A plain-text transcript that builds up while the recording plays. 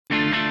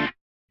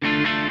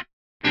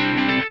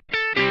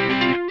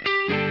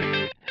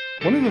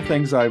One of the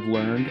things I've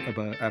learned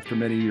about after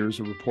many years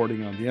of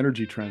reporting on the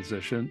energy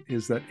transition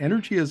is that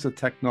energy is a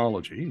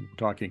technology. We're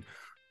talking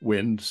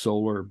wind,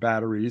 solar,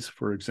 batteries,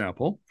 for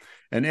example,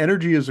 and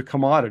energy is a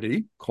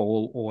commodity,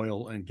 coal,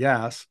 oil, and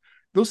gas.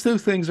 Those two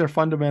things are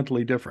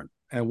fundamentally different.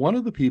 And one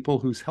of the people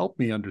who's helped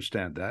me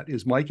understand that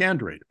is Mike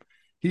Andrade.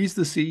 He's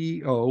the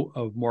CEO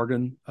of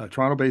Morgan,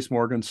 Toronto-based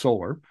Morgan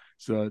Solar.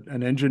 He's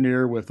an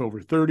engineer with over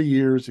 30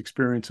 years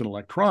experience in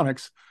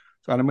electronics.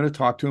 So I'm going to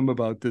talk to him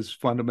about this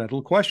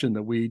fundamental question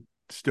that we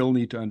still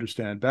need to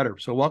understand better.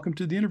 So welcome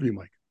to the interview,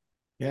 Mike.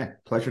 Yeah,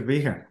 pleasure to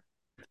be here.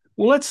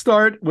 Well, let's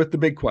start with the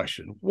big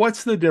question.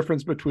 What's the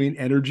difference between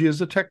energy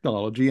as a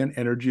technology and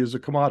energy as a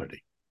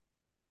commodity?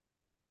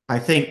 I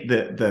think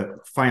the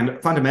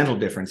fundamental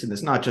difference, and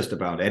it's not just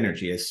about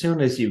energy, as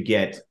soon as you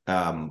get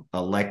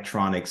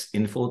electronics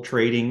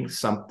infiltrating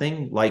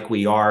something like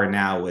we are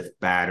now with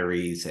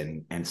batteries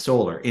and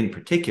solar in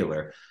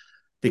particular,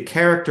 the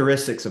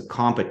characteristics of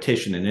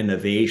competition and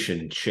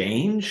innovation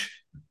change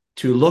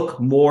to look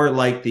more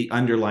like the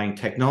underlying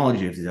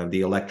technologies of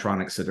the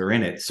electronics that are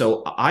in it.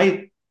 So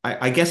I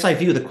guess I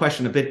view the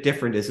question a bit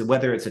different as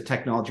whether it's a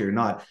technology or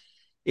not.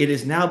 It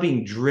is now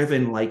being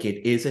driven like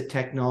it is a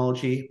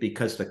technology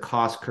because the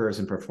cost curves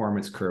and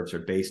performance curves are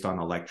based on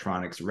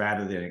electronics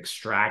rather than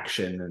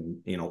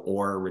extraction and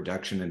ore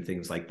reduction and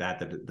things like that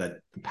the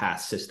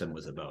past system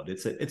was about.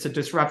 It's a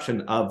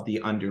disruption of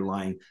the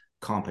underlying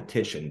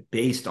competition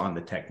based on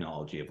the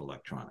technology of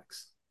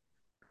electronics.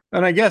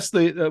 And I guess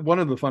the one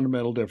of the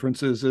fundamental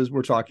differences is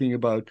we're talking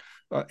about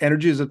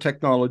energy as a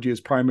technology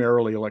is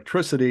primarily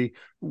electricity,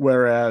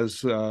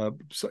 whereas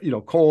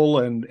coal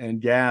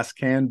and gas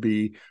can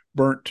be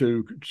burnt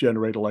to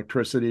generate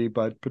electricity,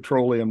 but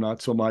petroleum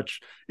not so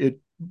much.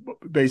 It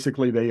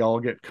basically they all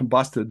get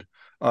combusted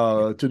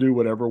to do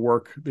whatever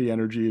work the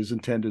energy is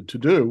intended to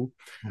do.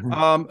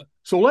 Mm-hmm.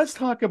 So let's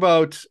talk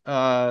about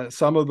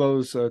some of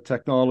those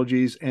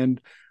technologies and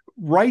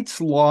Wright's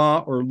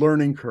law or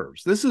learning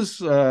curves. This is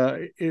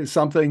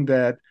something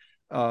that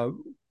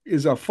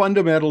is a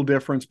fundamental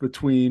difference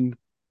between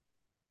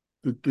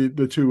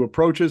the two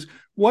approaches.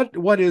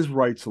 What is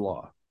Wright's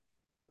law?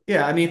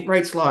 Yeah, I mean,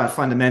 Wright's law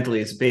fundamentally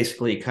is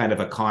basically kind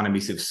of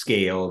economies of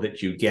scale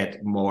that you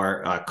get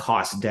more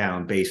cost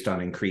down based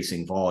on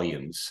increasing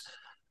volumes.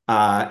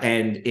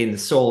 And in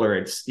solar,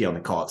 it's, they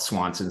call it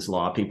Swanson's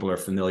law. People are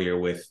familiar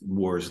with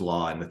Moore's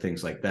law and the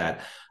things like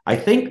that. I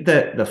think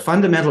that the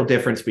fundamental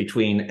difference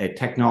between a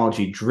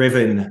technology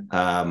driven,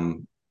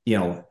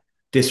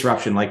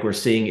 disruption like we're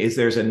seeing is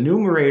there's a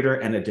numerator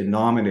and a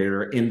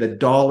denominator in the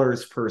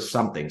dollars per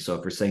something. So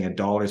if we're saying a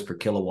dollars per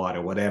kilowatt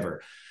or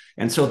whatever.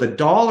 And so the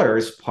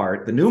dollars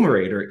part, the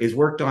numerator, is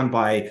worked on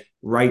by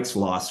Wright's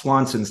law,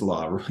 Swanson's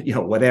law,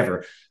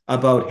 whatever,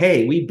 about,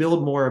 hey, we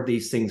build more of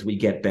these things, we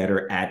get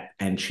better at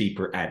and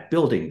cheaper at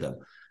building them.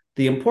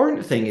 The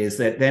important thing is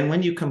that then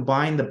when you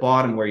combine the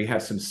bottom where you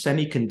have some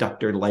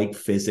semiconductor-like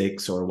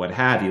physics or what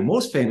have you,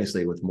 most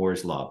famously with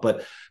Moore's law,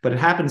 but it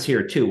happens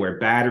here too, where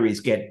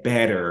batteries get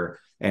better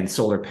and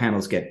solar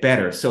panels get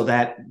better. So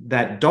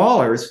that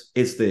dollars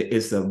is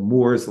the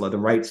Moore's law, the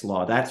Wright's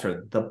law. That's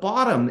the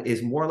bottom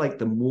is more like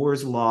the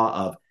Moore's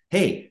law of,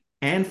 hey,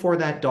 and for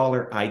that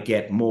dollar, I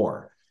get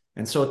more.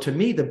 And so to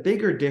me, the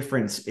bigger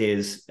difference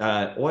is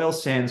oil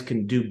sands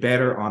can do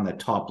better on the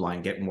top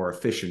line, get more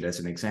efficient as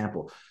an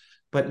example.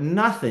 But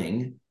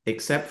nothing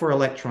except for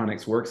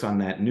electronics works on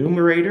that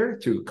numerator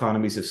through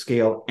economies of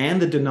scale and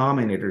the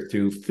denominator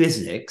through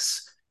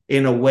physics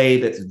in a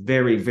way that's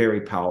very,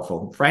 very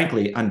powerful,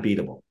 frankly,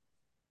 unbeatable.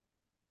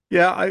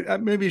 Yeah, I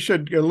maybe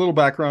should get a little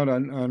background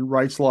on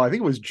Wright's law. I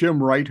think it was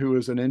Jim Wright, who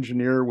was an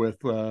engineer with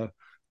Lockheed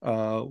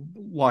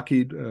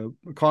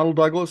McConnell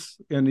Douglas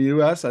in the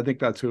U.S. I think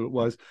that's who it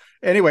was.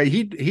 Anyway,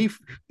 he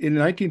in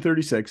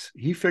 1936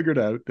 he figured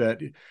out that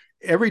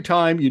every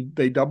time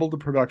they doubled the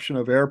production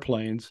of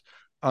airplanes,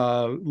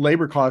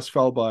 labor costs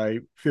fell by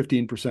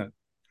 15%.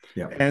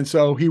 Yeah. And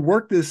so he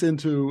worked this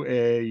into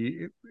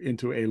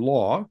a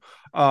law,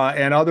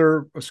 and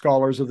other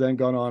scholars have then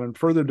gone on and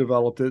further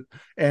developed it.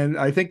 And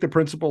I think the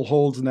principle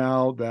holds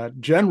now that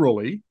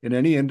generally in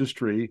any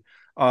industry,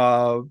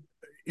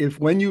 if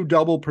when you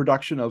double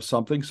production of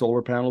something,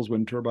 solar panels,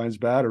 wind turbines,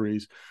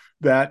 batteries,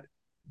 that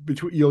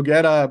you'll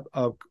get a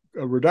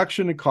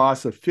reduction in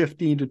costs of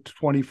 15 to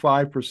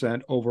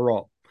 25%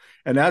 overall.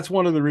 And that's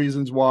one of the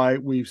reasons why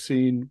we've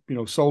seen,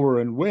 solar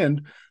and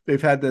wind,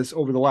 they've had this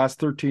over the last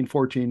 13,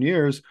 14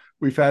 years,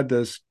 we've had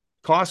this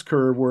cost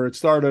curve where it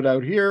started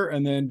out here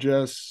and then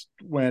just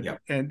went, Yeah.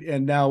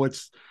 and now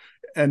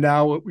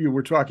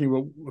we're talking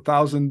about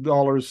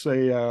 $1,000,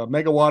 say, a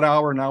megawatt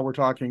hour. Now we're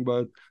talking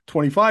about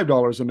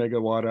 $25 a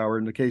megawatt hour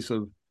in the case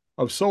of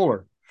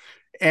solar.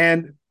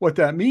 And what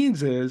that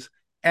means is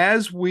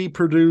as we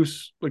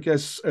produce, like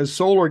as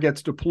solar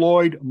gets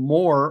deployed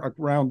more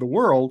around the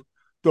world,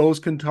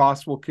 those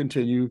costs will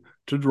continue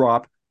to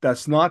drop.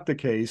 That's not the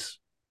case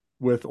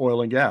with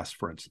oil and gas,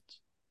 for instance.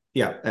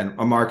 Yeah, and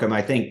Markham,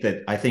 I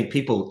think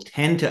people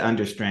tend to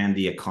understand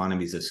the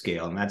economies of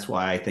scale, and that's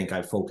why I think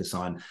I focus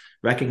on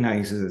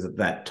recognizing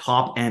that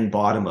top and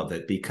bottom of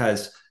it,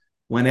 because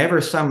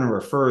whenever someone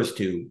refers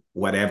to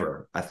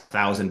whatever,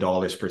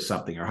 $1,000 per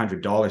something or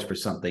 $100 per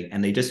something,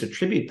 and they just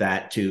attribute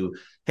that to,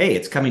 hey,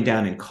 it's coming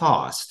down in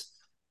cost,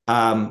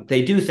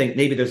 they do think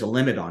maybe there's a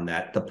limit on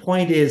that. The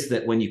point is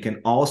that when you can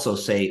also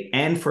say,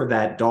 and for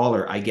that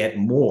dollar, I get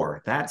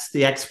more, that's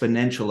the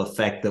exponential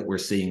effect that we're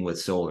seeing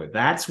with solar.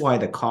 That's why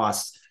the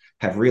costs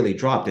have really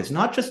dropped. It's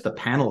not just the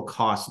panel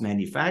cost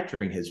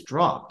manufacturing has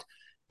dropped.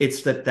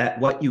 It's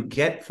that what you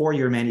get for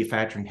your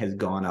manufacturing has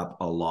gone up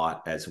a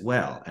lot as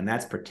well. And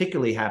that's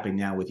particularly happening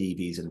now with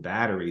EVs and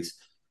batteries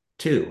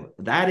too.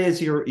 That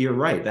is, you're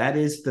right. That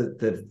is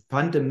the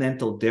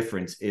fundamental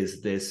difference, is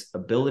this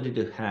ability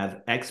to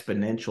have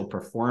exponential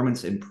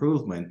performance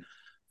improvement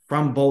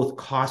from both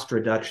cost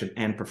reduction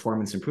and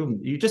performance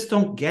improvement. You just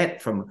don't get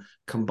from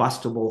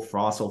combustible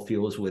fossil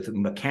fuels with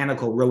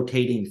mechanical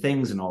rotating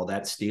things and all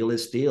that. Steel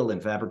is steel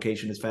and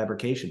fabrication is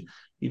fabrication.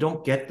 You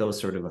don't get those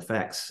sort of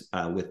effects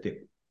with the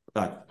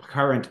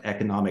current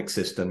economic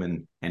system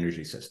and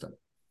energy system.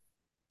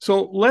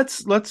 So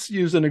let's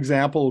use an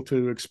example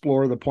to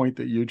explore the point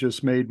that you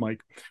just made, Mike.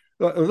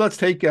 Let's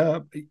take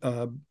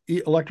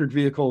electric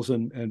vehicles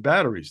and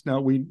batteries.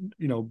 Now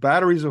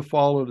batteries have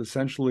followed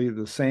essentially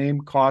the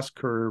same cost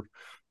curve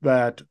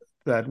that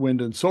wind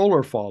and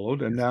solar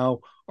followed, and now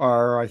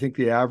I think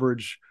the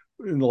average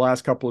in the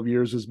last couple of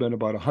years has been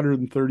about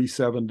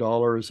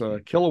 $137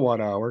 a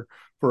kilowatt hour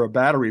for a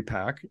battery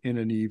pack in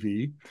an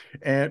EV.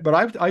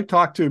 But I've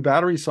talked to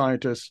battery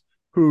scientists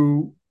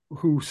who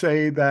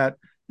say that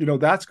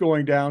that's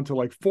going down to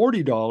like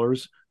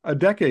 $40 a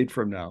decade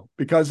from now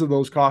because of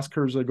those cost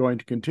curves are going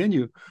to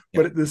continue.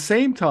 But at the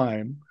same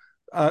time,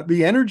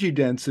 the energy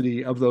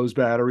density of those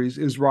batteries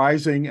is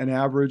rising an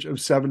average of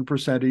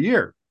 7% a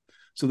year.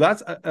 So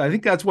I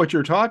think that's what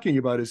you're talking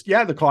about is,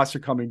 the costs are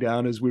coming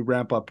down as we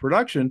ramp up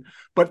production,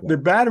 but the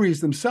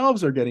batteries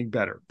themselves are getting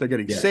better. They're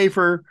getting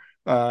safer.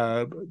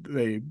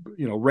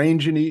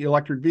 Range in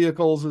electric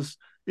vehicles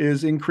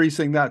is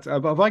increasing.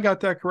 Have I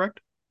got that correct?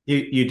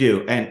 You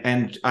do,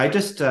 and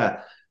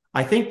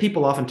I think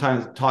people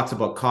oftentimes talks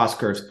about cost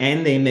curves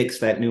and they mix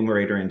that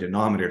numerator and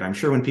denominator. I'm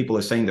sure when people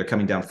are saying they're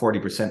coming down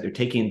 40%, they're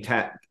taking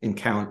in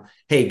count,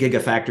 hey,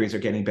 gigafactories are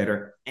getting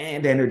better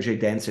and energy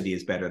density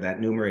is better. That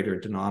numerator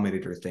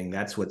denominator thing,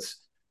 that's what's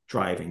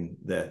driving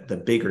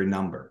the bigger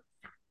number.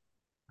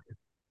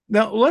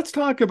 Now, let's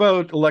talk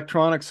about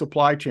electronic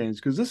supply chains,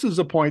 because this is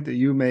a point that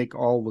you make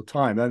all the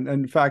time. And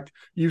in fact,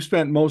 you've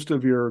spent most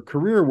of your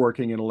career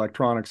working in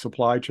electronic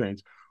supply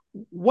chains.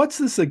 What's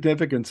the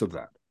significance of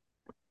that?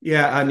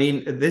 Yeah, I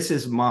mean, this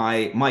is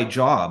my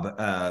job,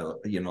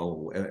 from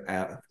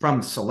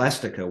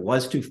Celestica,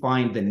 was to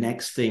find the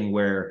next thing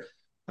where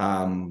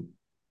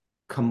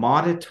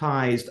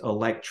commoditized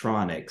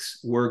electronics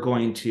were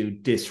going to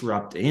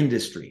disrupt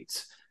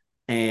industries.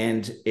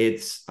 And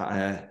it's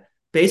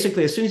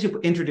basically, as soon as you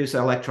introduce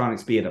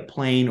electronics, be it a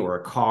plane or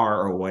a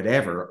car or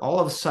whatever, all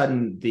of a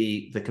sudden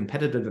the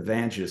competitive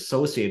advantage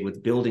associated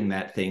with building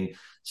that thing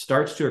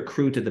starts to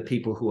accrue to the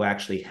people who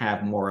actually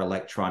have more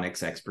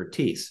electronics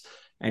expertise.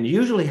 And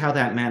usually how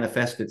that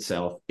manifests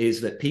itself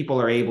is that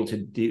people are able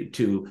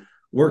to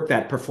work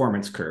that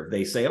performance curve.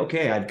 They say,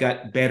 okay, I've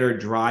got better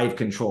drive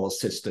control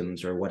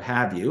systems or what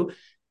have you,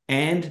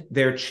 and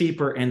they're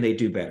cheaper and they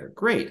do better.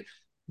 Great.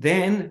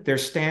 Then they're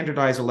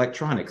standardized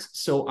electronics.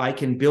 So I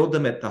can build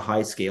them at the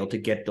high scale to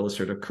get those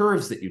sort of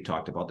curves that you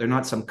talked about. They're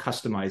not some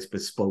customized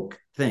bespoke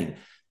thing.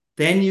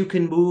 Then you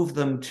can move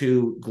them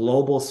to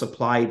global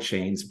supply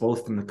chains,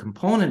 both from the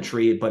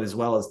componentry, but as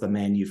well as the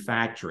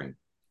manufacturing.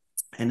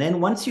 And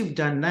then once you've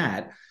done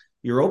that,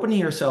 you're opening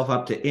yourself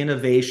up to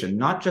innovation,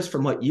 not just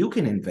from what you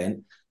can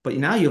invent, but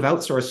now you've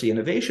outsourced the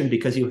innovation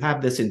because you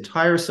have this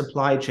entire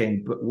supply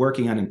chain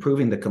working on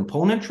improving the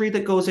componentry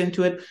that goes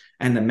into it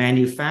and the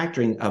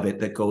manufacturing of it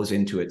that goes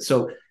into it.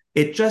 So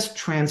it just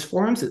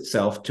transforms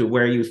itself to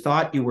where you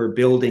thought you were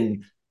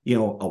building,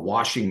 a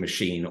washing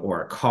machine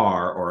or a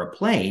car or a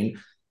plane.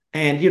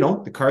 And,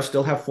 the cars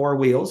still have four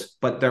wheels,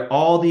 but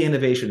all the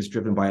innovation is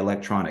driven by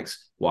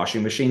electronics.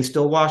 Washing machine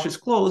still washes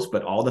clothes,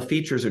 but all the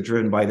features are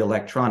driven by the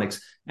electronics.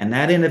 And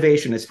that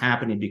innovation is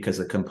happening because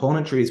the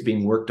componentry is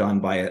being worked on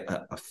by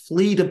a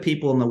fleet of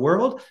people in the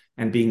world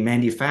and being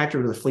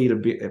manufactured with a fleet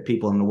of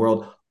people in the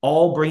world,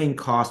 all bringing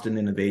cost and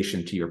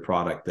innovation to your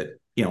product that,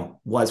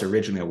 was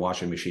originally a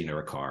washing machine or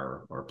a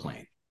car or a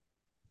plane.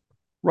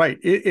 Right.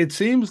 It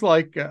seems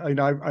like,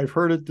 I've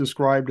heard it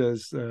described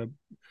as, the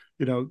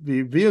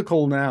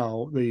vehicle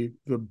now, the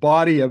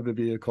body of the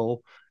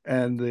vehicle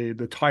and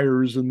the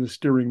tires and the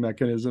steering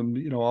mechanism,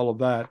 all of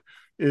that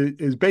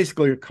is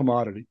basically a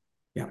commodity.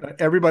 Yeah.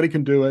 Everybody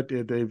can do it.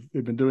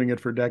 They've been doing it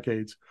for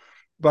decades,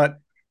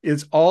 but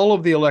it's all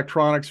of the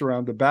electronics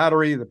around the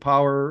battery, the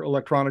power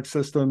electronic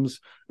systems,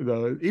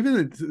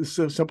 even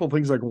the simple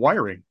things like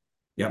wiring.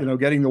 Yeah.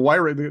 Getting the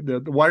wire,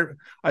 the wire.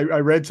 I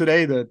read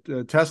today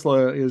that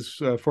Tesla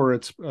is for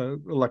its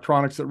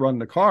electronics that run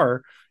the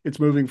car, it's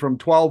moving from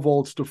 12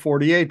 volts to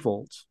 48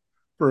 volts,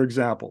 for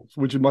example,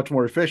 which is much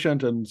more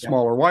efficient and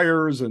smaller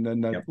wires and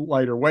then that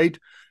lighter weight.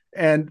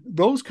 And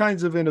those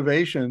kinds of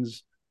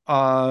innovations,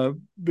 they're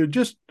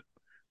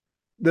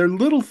they're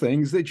little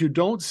things that you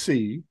don't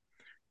see,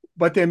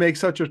 but they make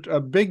such a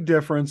big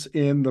difference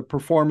in the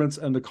performance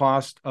and the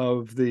cost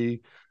of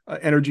the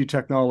energy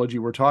technology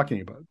we're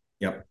talking about.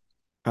 Yep.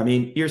 I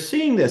mean, you're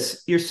seeing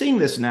this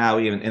now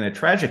in a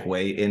tragic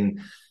way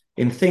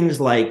in things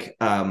like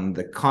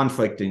the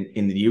conflict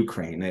in the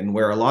Ukraine, and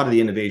where a lot of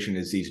the innovation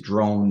is these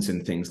drones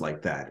and things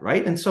like that,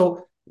 right? And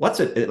so, what's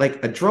it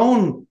like? A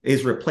drone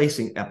is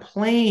replacing a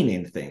plane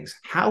in things.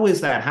 How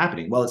is that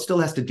happening? Well, it still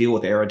has to deal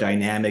with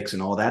aerodynamics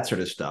and all that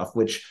sort of stuff,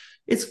 which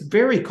it's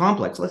very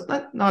complex. Let's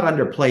not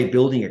underplay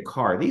building a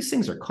car. These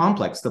things are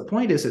complex. The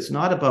point is, it's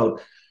not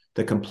about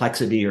the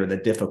complexity or the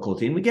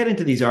difficulty. And we get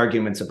into these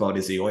arguments about,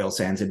 is the oil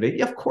sands innovative?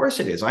 Yeah, of course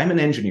it is. I'm an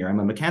engineer. I'm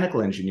a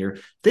mechanical engineer.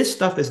 This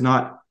stuff is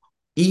not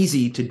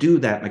easy to do,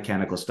 that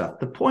mechanical stuff.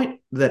 The point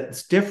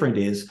that's different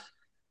is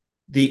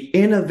the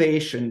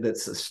innovation,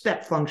 that's a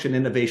step function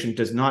innovation,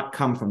 does not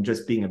come from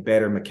just being a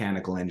better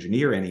mechanical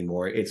engineer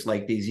anymore. It's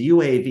like these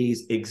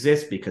UAVs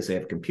exist because they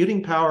have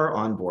computing power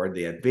on board,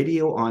 they have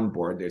video on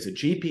board, there's a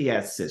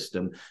GPS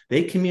system,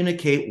 they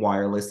communicate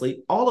wirelessly.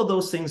 All of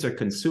those things are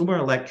consumer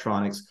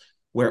electronics,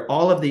 where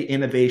all of the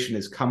innovation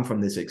has come from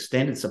this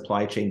extended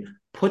supply chain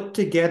put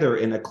together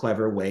in a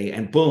clever way,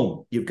 and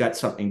boom, you've got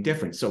something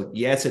different. So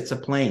yes, it's a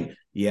plane.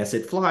 Yes,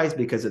 it flies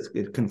because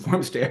it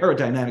conforms to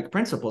aerodynamic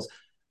principles,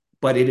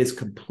 but it is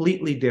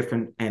completely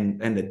different.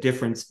 And the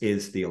difference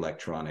is the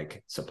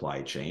electronic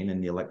supply chain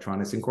and the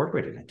electronics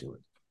incorporated into it.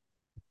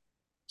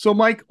 So,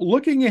 Mike,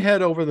 looking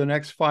ahead over the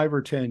next 5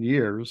 or 10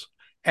 years,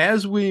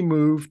 as we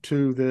move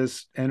to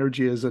this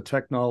energy as a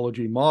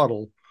technology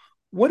model,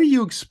 what do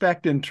you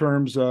expect in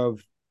terms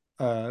of,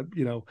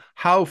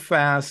 how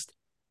fast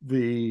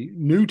the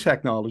new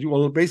technology,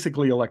 well,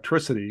 basically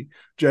electricity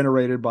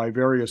generated by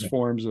various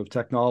forms of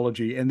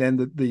technology, and then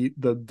the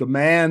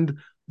demand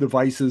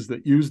devices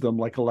that use them,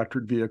 like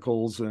electric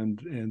vehicles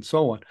and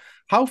so on.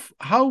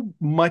 How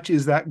much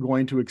is that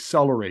going to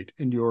accelerate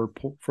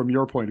from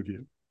your point of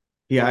view?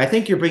 Yeah, I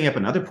think you're bringing up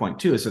another point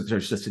too, is that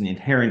there's just an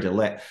inherent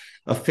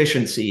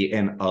efficiency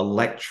in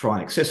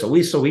electronics. So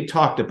we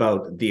talked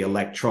about the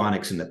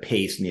electronics and the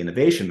pace and the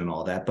innovation and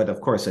all that, but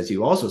of course, as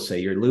you also say,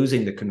 you're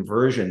losing the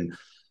conversion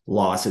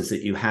losses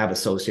that you have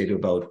associated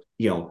about,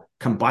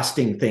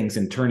 combusting things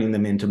and turning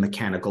them into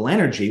mechanical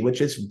energy,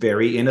 which is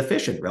very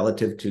inefficient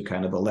relative to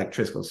kind of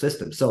electrical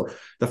systems. So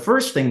the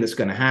first thing that's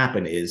going to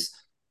happen is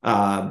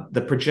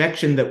the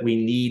projection that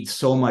we need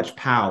so much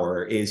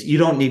power is you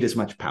don't need as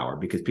much power,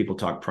 because people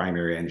talk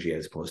primary energy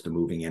as opposed to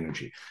moving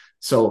energy.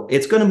 So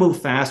it's going to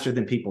move faster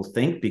than people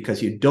think,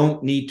 because you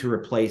don't need to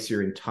replace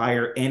your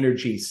entire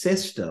energy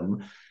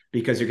system,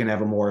 because you're going to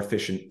have a more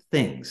efficient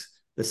things.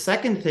 The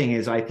second thing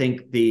is, I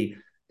think the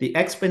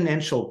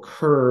exponential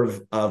curve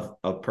of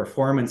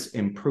performance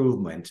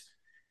improvement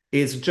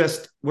is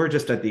we're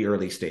just at the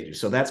early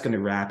stages. So that's going to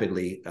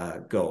rapidly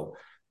go.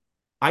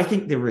 I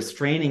think the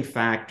restraining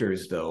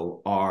factors,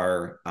 though,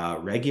 are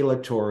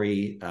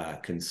regulatory,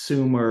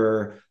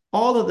 consumer,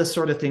 all of the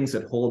sort of things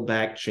that hold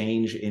back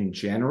change in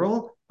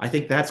general. I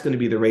think that's going to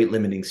be the rate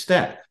limiting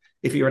step.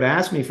 If you were to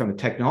ask me from a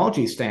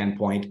technology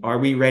standpoint, are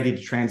we ready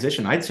to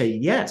transition? I'd say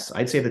yes.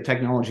 I'd say the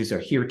technologies are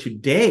here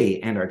today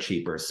and are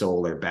cheaper: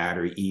 solar,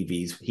 battery,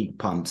 EVs, heat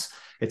pumps,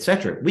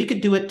 etc. We could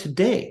do it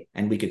today,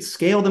 and we could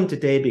scale them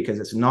today, because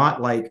it's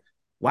not like,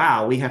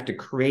 wow, we have to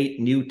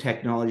create new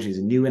technologies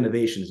and new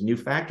innovations, new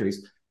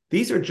factories.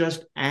 These are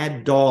just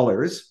add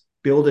dollars,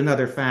 build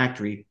another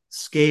factory,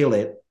 scale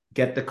it,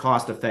 get the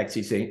cost effects,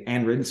 you say,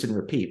 and rinse and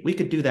repeat. We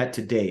could do that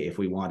today if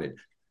we wanted.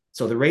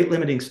 So the rate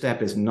limiting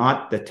step is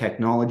not the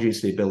technologies,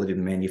 the ability to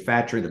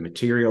manufacture, the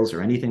materials,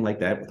 or anything like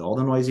that, with all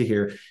the noise you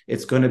hear.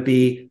 It's going to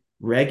be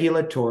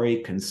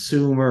regulatory,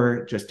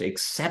 consumer, just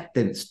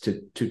acceptance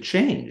to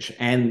change.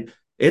 And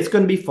it's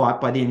going to be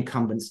fought by the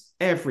incumbents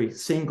every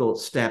single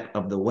step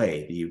of the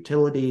way. The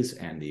utilities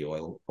and the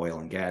oil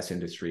and gas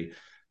industry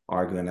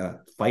are going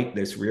to fight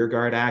this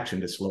rearguard action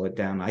to slow it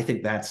down. I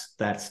think that's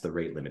the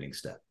rate limiting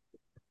step.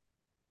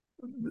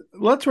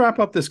 Let's wrap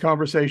up this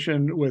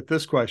conversation with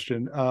this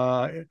question.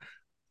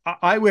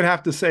 I would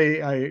have to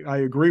say I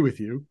agree with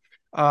you.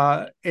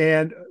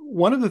 And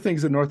one of the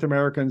things that North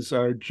Americans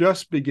are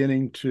just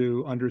beginning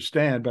to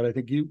understand, but I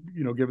think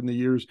given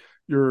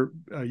your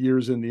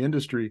years in the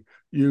industry,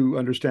 you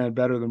understand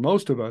better than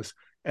most of us,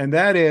 and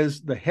that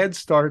is the head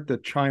start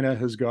that China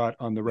has got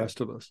on the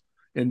rest of us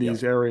in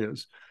these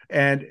areas.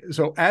 And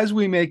so as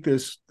we make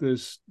this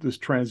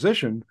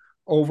transition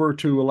over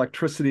to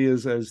electricity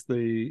as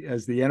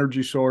the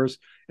energy source,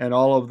 and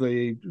all of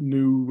the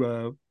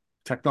new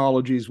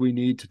technologies we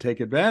need to take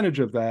advantage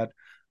of that,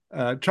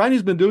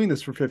 China's been doing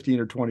this for 15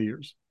 or 20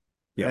 years.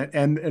 Yeah.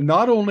 And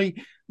not only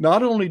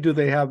do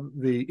they have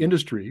the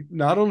industry,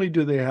 not only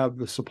do they have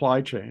the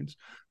supply chains,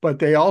 but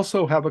they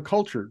also have a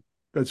culture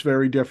that's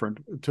very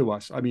different to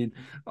us. I mean,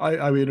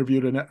 I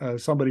interviewed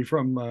somebody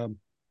from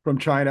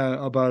China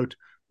about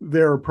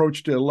their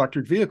approach to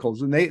electric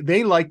vehicles, and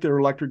they like their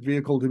electric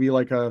vehicle to be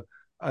like a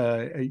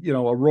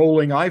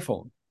rolling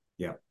iPhone.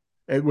 Yeah.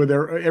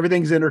 Where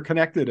everything's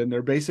interconnected, and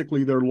they're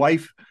basically their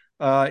life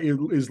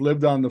is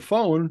lived on the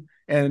phone,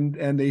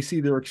 and they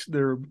see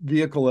their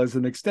vehicle as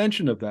an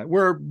extension of that.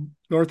 Where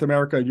North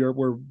America,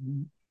 we're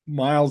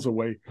miles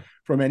away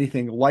from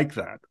anything like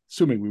that,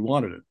 assuming we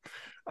wanted it.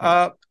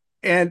 Yeah.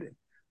 And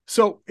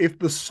so, if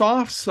the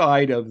soft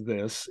side of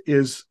this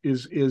is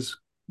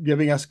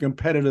giving us a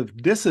competitive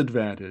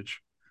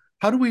disadvantage,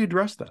 how do we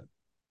address that?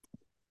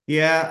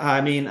 Yeah,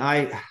 I mean,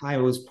 I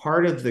was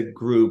part of the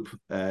group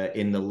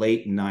in the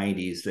late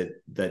 '90s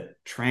that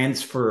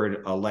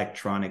transferred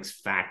electronics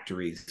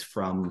factories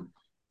from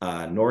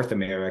North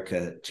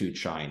America to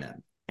China,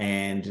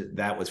 and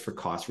that was for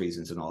cost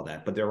reasons and all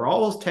that. But there were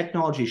always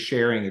technology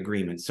sharing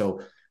agreements.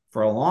 So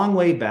for a long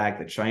way back,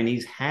 the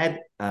Chinese had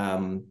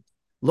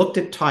looked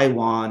at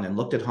Taiwan and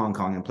looked at Hong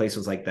Kong and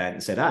places like that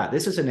and said,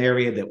 this is an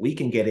area that we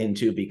can get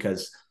into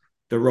because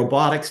the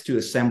robotics to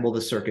assemble the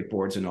circuit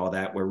boards and all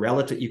that were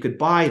relative. You could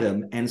buy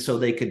them. And so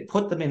they could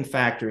put them in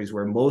factories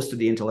where most of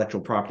the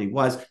intellectual property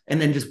was, and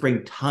then just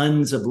bring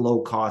tons of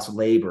low cost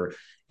labor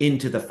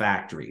into the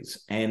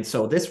factories. And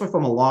so this was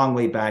from a long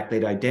way back.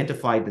 They'd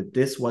identified that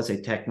this was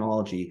a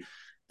technology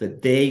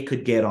that they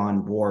could get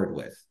on board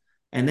with.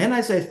 And then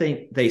as I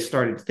think they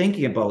started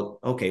thinking about,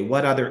 okay,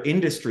 what other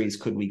industries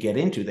could we get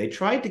into? They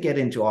tried to get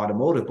into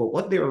automotive, but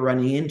what they were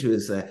running into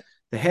is the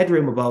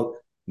headroom about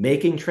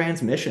making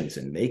transmissions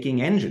and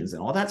making engines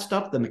and all that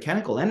stuff, the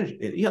mechanical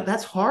energy,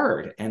 that's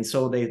hard. And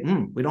so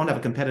we don't have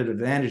a competitive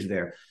advantage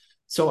there.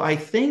 So I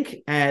think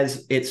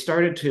as it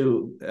started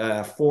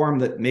to form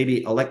that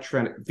maybe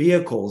electronic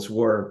vehicles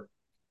were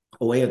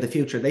a way of the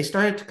future, they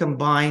started to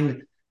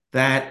combine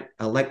that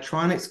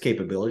electronics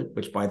capability,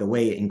 which by the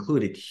way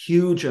included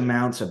huge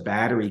amounts of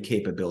battery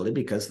capability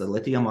because the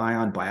lithium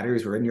ion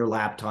batteries were in your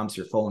laptops,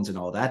 your phones and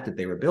all that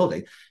they were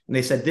building. And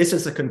they said, this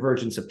is a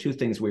convergence of two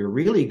things we're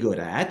really good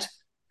at,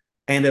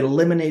 and it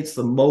eliminates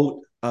the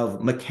moat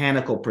of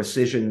mechanical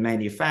precision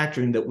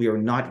manufacturing that we are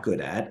not good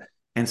at.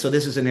 And so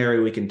this is an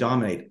area we can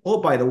dominate.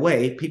 Oh, by the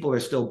way, people are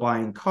still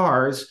buying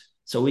cars,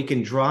 so we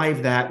can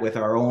drive that with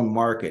our own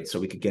market, so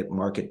we could get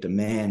market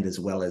demand as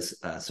well as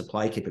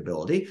supply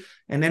capability.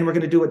 And then we're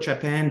going to do what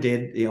Japan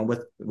did,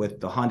 with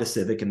the Honda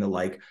Civic and the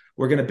like.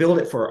 We're going to build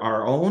it for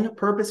our own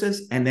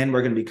purposes, and then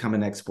we're going to become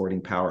an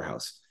exporting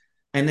powerhouse.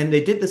 And then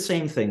they did the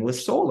same thing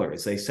with solar.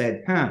 They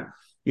said,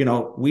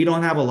 we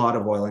don't have a lot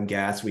of oil and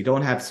gas. We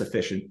don't have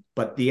sufficient,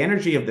 but the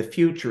energy of the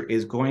future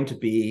is going to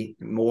be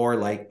more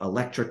like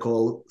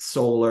electrical,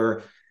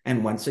 solar.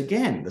 And once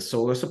again, the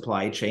solar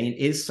supply chain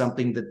is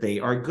something that they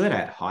are good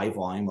at, high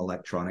volume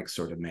electronics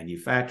sort of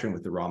manufacturing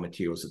with the raw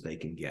materials that they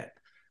can get.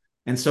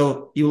 And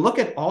so you look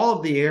at all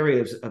of the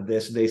areas of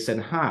this, they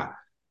said,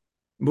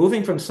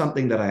 moving from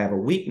something that I have a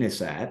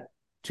weakness at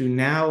to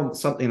now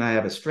something I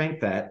have a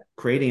strength at,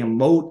 creating a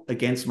moat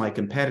against my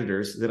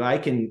competitors that I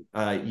can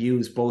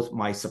use both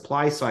my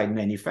supply side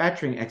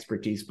manufacturing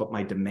expertise, but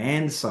my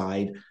demand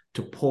side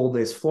to pull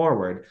this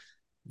forward.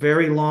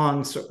 Very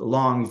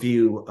long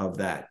view of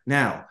that.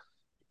 Now,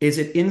 is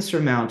it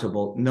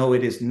insurmountable? No,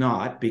 it is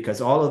not,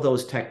 because all of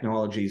those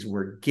technologies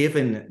were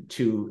given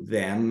to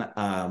them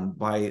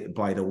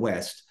by the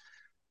West.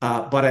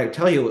 But I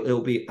tell you,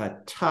 it'll be a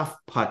tough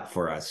putt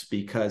for us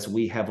because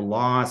we have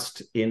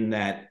lost in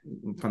that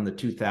from the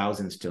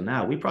 2000s till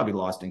now. We probably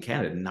lost in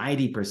Canada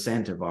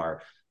 90% of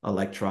our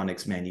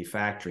electronics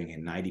manufacturing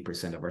and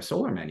 90% of our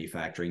solar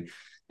manufacturing.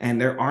 And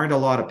there aren't a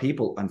lot of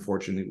people,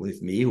 unfortunately,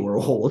 with me who are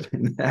old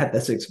and had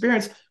this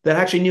experience that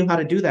actually knew how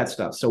to do that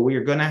stuff. So we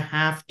are going to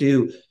have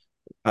to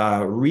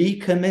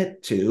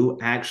recommit to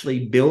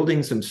actually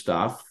building some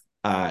stuff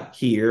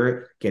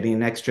here, getting the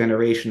next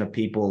generation of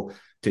people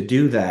to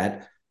do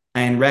that,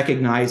 and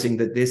recognizing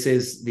that this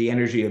is the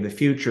energy of the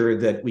future,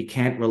 that we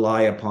can't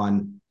rely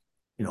upon,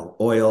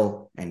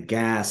 oil and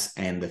gas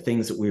and the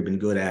things that we've been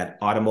good at,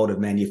 automotive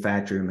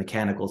manufacturing,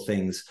 mechanical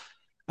things.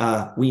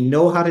 We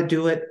know how to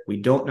do it.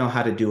 We don't know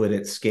how to do it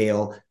at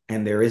scale.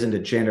 And there isn't a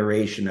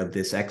generation of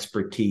this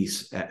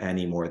expertise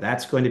anymore.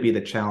 That's going to be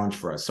the challenge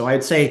for us. So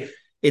I'd say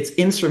it's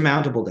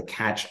insurmountable to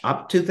catch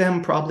up to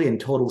them probably in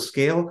total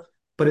scale,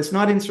 but it's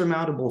not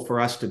insurmountable for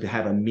us to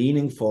have a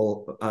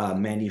meaningful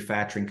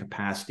manufacturing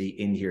capacity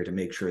in here to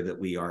make sure that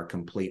we are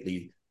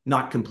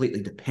not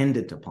completely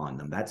dependent upon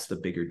them. That's the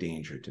bigger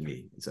danger to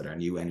me, is that our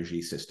new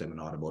energy system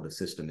and automotive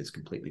system is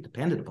completely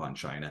dependent upon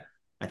China.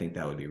 I think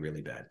that would be a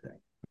really bad thing.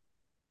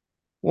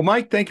 Well,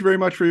 Mike, thank you very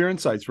much for your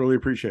insights. Really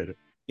appreciate it.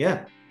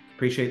 Yeah,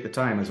 appreciate the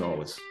time as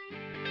always.